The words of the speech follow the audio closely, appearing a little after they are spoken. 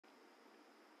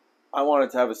I wanted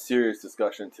to have a serious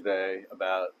discussion today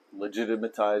about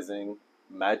legitimatizing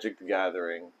Magic the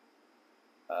Gathering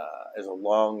as a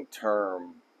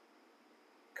long-term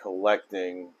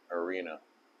collecting arena.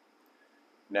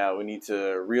 Now, we need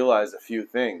to realize a few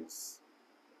things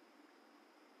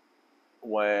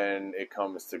when it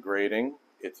comes to grading.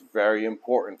 It's very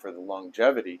important for the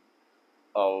longevity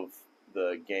of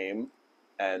the game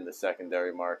and the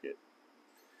secondary market.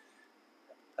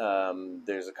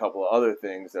 There's a couple of other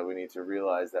things that we need to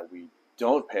realize that we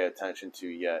don't pay attention to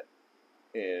yet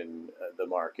in the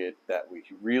market that we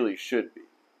really should be.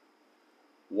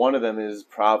 One of them is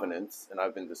provenance, and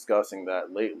I've been discussing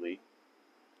that lately.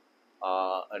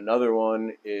 Another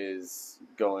one is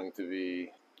going to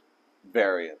be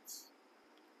variance.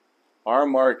 Our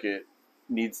market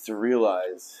needs to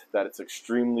realize that it's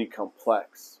extremely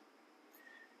complex.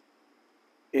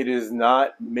 It is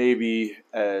not maybe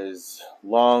as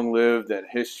long-lived in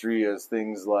history as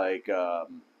things like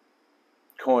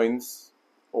coins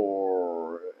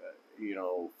or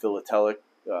philatelic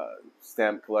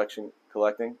stamp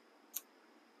collecting,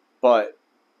 but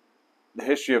the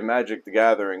history of Magic the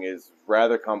Gathering is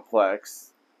rather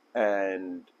complex,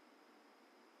 and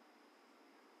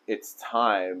it's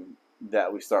time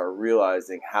that we start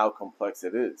realizing how complex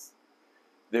it is.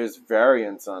 There's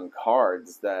variants on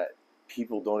cards that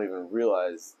people don't even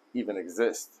realize even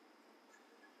exist.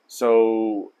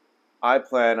 So I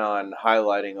plan on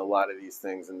highlighting a lot of these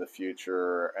things in the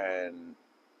future and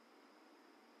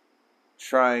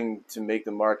trying to make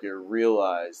the market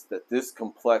realize that this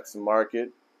complex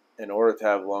market, in order to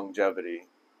have longevity,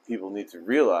 people need to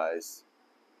realize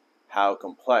how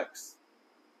complex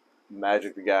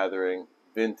Magic the Gathering,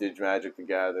 vintage Magic the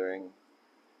Gathering,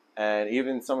 and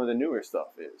even some of the newer stuff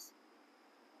is.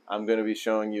 I'm going to be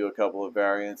showing you a couple of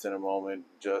variants in a moment,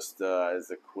 just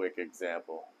as a quick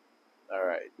example.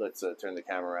 Alright, let's turn the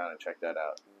camera around and check that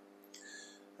out.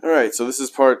 Alright, so this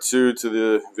is part 2 to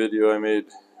the video I made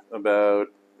about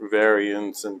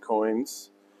variants and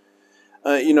coins.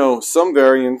 Some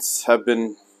variants have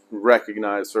been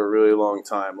recognized for a really long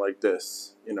time, like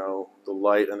this. The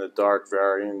light and the dark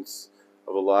variants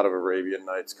of a lot of Arabian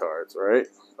Nights cards, right?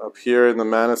 Up here in the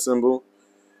mana symbol,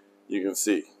 you can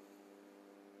see.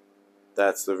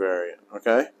 That's the variant,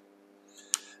 okay?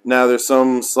 Now there's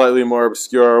some slightly more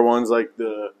obscure ones like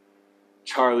the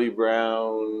Charlie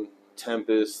Brown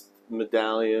Tempest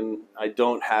Medallion. I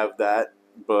don't have that,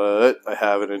 but I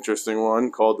have an interesting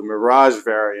one called the Mirage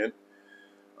variant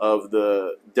of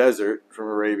the desert from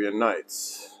Arabian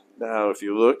Nights. Now if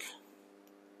you look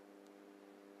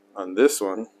on this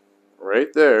one,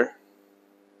 right there,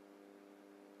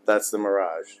 that's the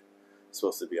Mirage. It's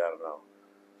supposed to be, I don't know,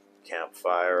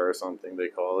 campfire or something they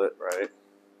call it, right?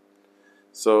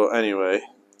 So anyway,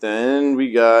 then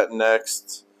we got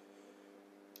next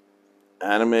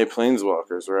anime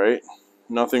planeswalkers, right?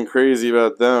 Nothing crazy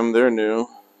about them, they're new,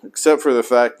 except for the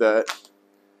fact that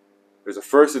there's a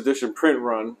first edition print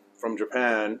run from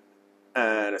Japan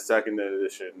and a second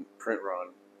edition print run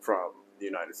from the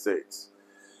United States.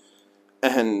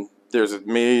 And there's a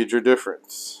major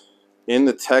difference. In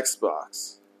the text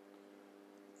box,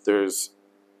 there's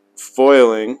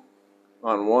foiling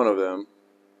on one of them,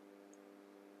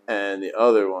 and the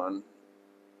other one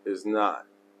is not.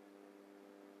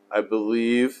 I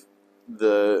believe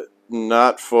the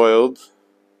not foiled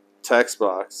text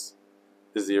box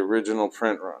is the original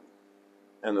print run,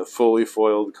 and the fully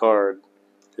foiled card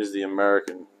is the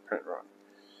American print run.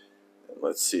 And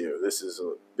let's see here. This is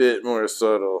a bit more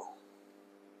subtle.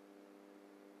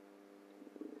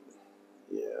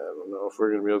 Yeah, I don't know if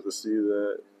we're going to be able to see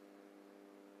that.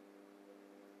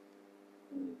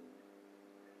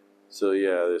 So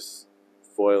yeah, there's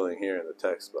foiling here in the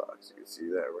text box. You can see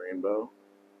that rainbow.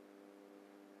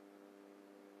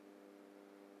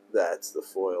 That's the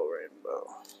foil rainbow.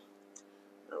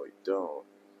 No, we don't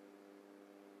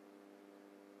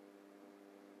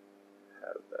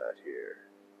have that here.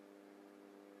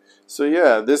 So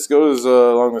yeah, this goes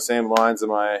along the same lines of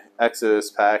my Exodus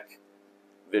pack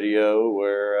video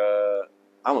where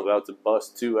I'm about to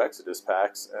bust 2 Exodus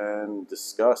packs and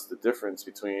discuss the difference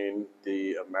between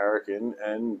the American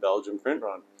and Belgian print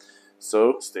run.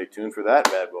 So stay tuned for that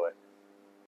bad boy.